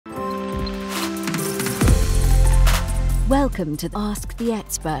Welcome to Ask the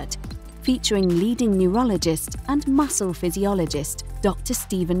Expert, featuring leading neurologist and muscle physiologist Dr.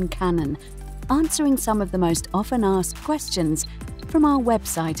 Stephen Cannon, answering some of the most often asked questions from our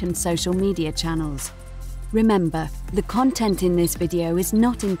website and social media channels. Remember, the content in this video is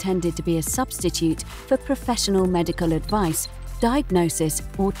not intended to be a substitute for professional medical advice, diagnosis,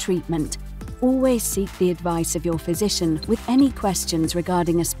 or treatment. Always seek the advice of your physician with any questions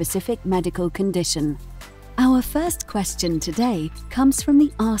regarding a specific medical condition. Our first question today comes from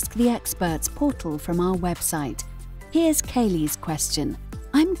the Ask the Experts portal from our website. Here's Kaylee's question.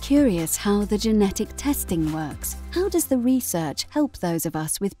 I'm curious how the genetic testing works. How does the research help those of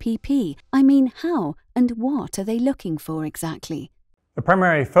us with PP? I mean, how and what are they looking for exactly? The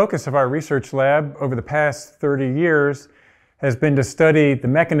primary focus of our research lab over the past 30 years has been to study the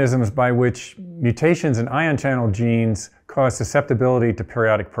mechanisms by which mutations in ion channel genes cause susceptibility to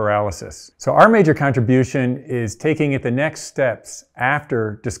periodic paralysis. So our major contribution is taking it the next steps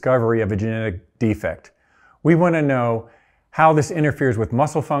after discovery of a genetic defect. We want to know how this interferes with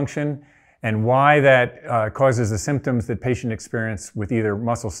muscle function and why that causes the symptoms that patients experience with either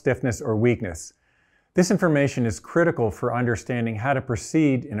muscle stiffness or weakness. This information is critical for understanding how to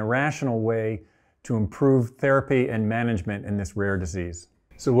proceed in a rational way to improve therapy and management in this rare disease.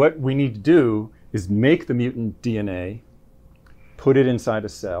 So what we need to do is make the mutant DNA, put it inside a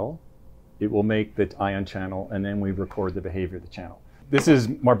cell, it will make the ion channel, and then we record the behavior of the channel. This is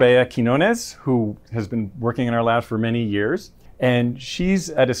Marbella Quinones, who has been working in our lab for many years, and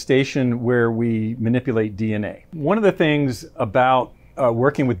she's at a station where we manipulate DNA. One of the things about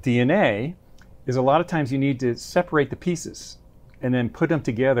working with DNA is a lot of times you need to separate the pieces and then put them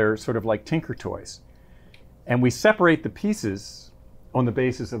together sort of like Tinker Toys. And we separate the pieces on the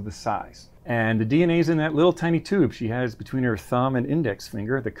basis of the size. And the DNA is in that little tiny tube she has between her thumb and index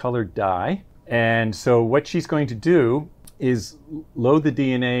finger, the colored dye. And so what she's going to do is load the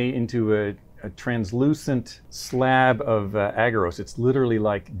DNA into a translucent slab of agarose. It's literally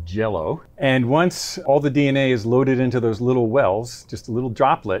like Jell-O. And once all the DNA is loaded into those little wells, just a little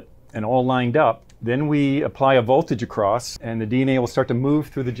droplet, and all lined up, then we apply a voltage across and the DNA will start to move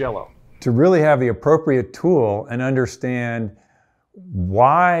through the Jell-O. To really have the appropriate tool and understand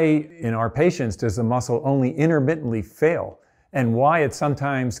why in our patients does the muscle only intermittently fail and why it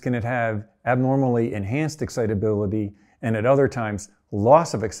sometimes can have abnormally enhanced excitability and at other times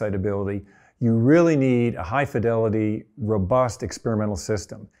loss of excitability, you really need a high fidelity, robust experimental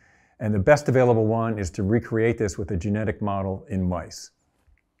system. And the best available one is to recreate this with a genetic model in mice.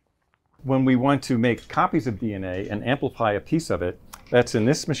 When we want to make copies of DNA and amplify a piece of it, that's in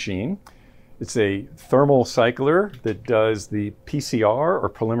this machine. It's a thermal cycler that does the PCR or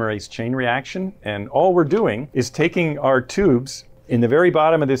polymerase chain reaction. And all we're doing is taking our tubes. In the very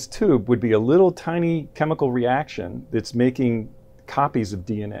bottom of this tube would be a little tiny chemical reaction that's making copies of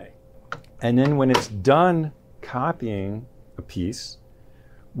DNA. And then when it's done copying a piece,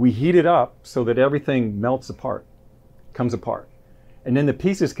 we heat it up so that everything melts apart, comes apart. And then the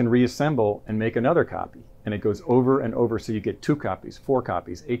pieces can reassemble and make another copy. And it goes over and over, so you get 2 copies, 4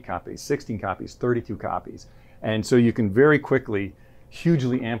 copies, 8 copies, 16 copies, 32 copies. And so you can very quickly,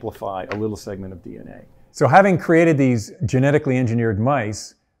 hugely amplify a little segment of DNA. So having created these genetically engineered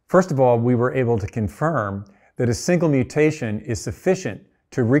mice, first of all, we were able to confirm that a single mutation is sufficient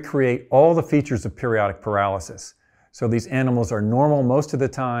to recreate all the features of periodic paralysis. So these animals are normal most of the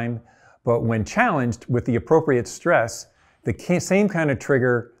time, but when challenged with the appropriate stress, the same kind of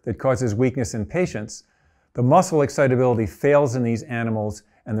trigger that causes weakness in patients, the muscle excitability fails in these animals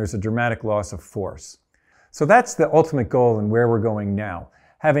and there's a dramatic loss of force. So that's the ultimate goal and where we're going now.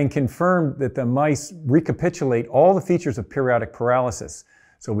 Having confirmed that the mice recapitulate all the features of periodic paralysis,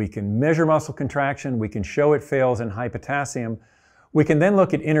 so we can measure muscle contraction, we can show it fails in high potassium, we can then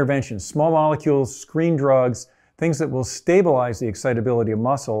look at interventions, small molecules, screen drugs, things that will stabilize the excitability of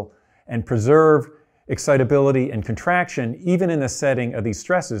muscle and preserve excitability and contraction, even in the setting of these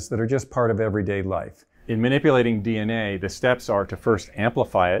stresses that are just part of everyday life. In manipulating DNA, the steps are to first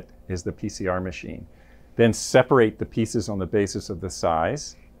amplify it, is the PCR machine. Then separate the pieces on the basis of the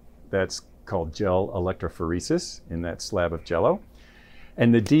size. That's called gel electrophoresis in that slab of Jell-O.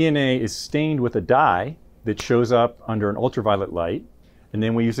 And the DNA is stained with a dye that shows up under an ultraviolet light. And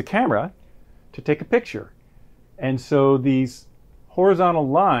then we use a camera to take a picture. And so these horizontal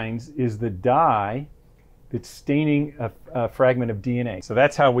lines is the dye that's staining a fragment of DNA. So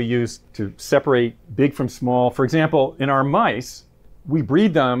that's how we use to separate big from small. For example, in our mice, we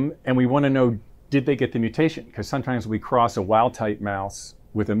breed them and we want to know, did they get the mutation? Because sometimes we cross a wild-type mouse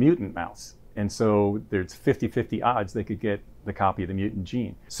with a mutant mouse. And so there's 50-50 odds they could get the copy of the mutant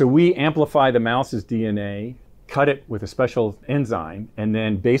gene. So we amplify the mouse's DNA, cut it with a special enzyme, and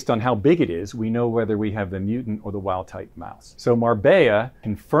then based on how big it is, we know whether we have the mutant or the wild type mouse. So Marbella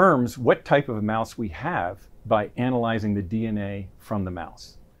confirms what type of mouse we have by analyzing the DNA from the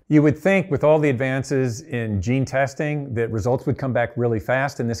mouse. You would think with all the advances in gene testing that results would come back really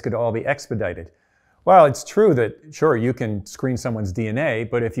fast and this could all be expedited. Well, it's true that, sure, you can screen someone's DNA,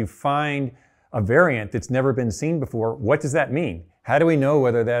 but if you find a variant that's never been seen before, what does that mean? How do we know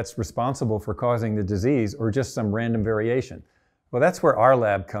whether that's responsible for causing the disease or just some random variation? Well, that's where our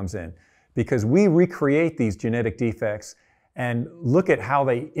lab comes in, because we recreate these genetic defects and look at how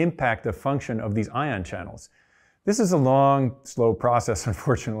they impact the function of these ion channels. This is a long, slow process,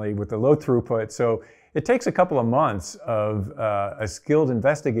 unfortunately, with the low throughput, so it takes a couple of months of a skilled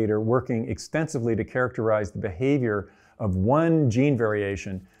investigator working extensively to characterize the behavior of one gene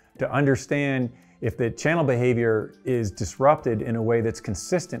variation to understand if the channel behavior is disrupted in a way that's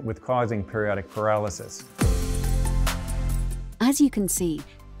consistent with causing periodic paralysis. As you can see,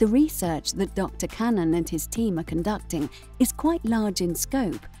 the research that Dr. Cannon and his team are conducting is quite large in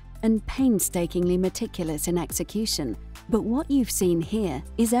scope and painstakingly meticulous in execution. But what you've seen here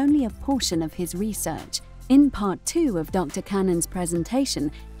is only a portion of his research. In part 2 of Dr. Cannon's presentation,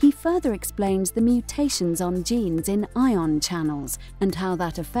 he further explains the mutations on genes in ion channels and how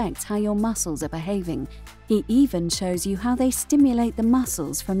that affects how your muscles are behaving. He even shows you how they stimulate the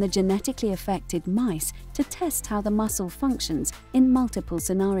muscles from the genetically affected mice to test how the muscle functions in multiple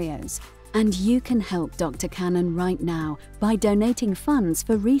scenarios. And you can help Dr. Cannon right now by donating funds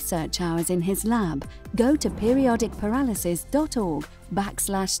for research hours in his lab. Go to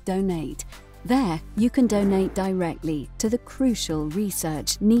periodicparalysis.org/donate. There, you can donate directly to the crucial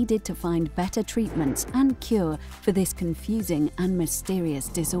research needed to find better treatments and cure for this confusing and mysterious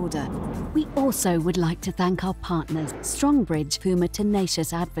disorder. We also would like to thank our partners, Strongbridge, whom are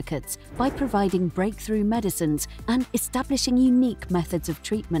tenacious advocates by providing breakthrough medicines and establishing unique methods of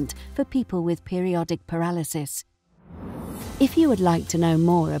treatment for people with periodic paralysis. If you would like to know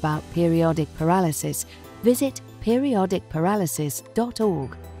more about periodic paralysis, visit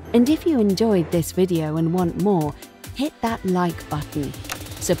periodicparalysis.org. And if you enjoyed this video and want more, hit that like button,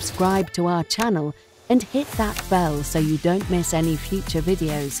 subscribe to our channel, and hit that bell so you don't miss any future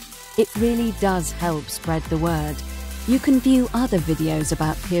videos. It really does help spread the word. You can view other videos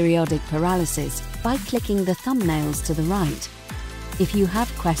about periodic paralysis by clicking the thumbnails to the right. If you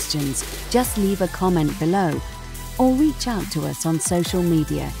have questions, just leave a comment below or reach out to us on social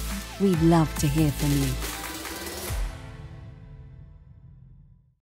media. We'd love to hear from you.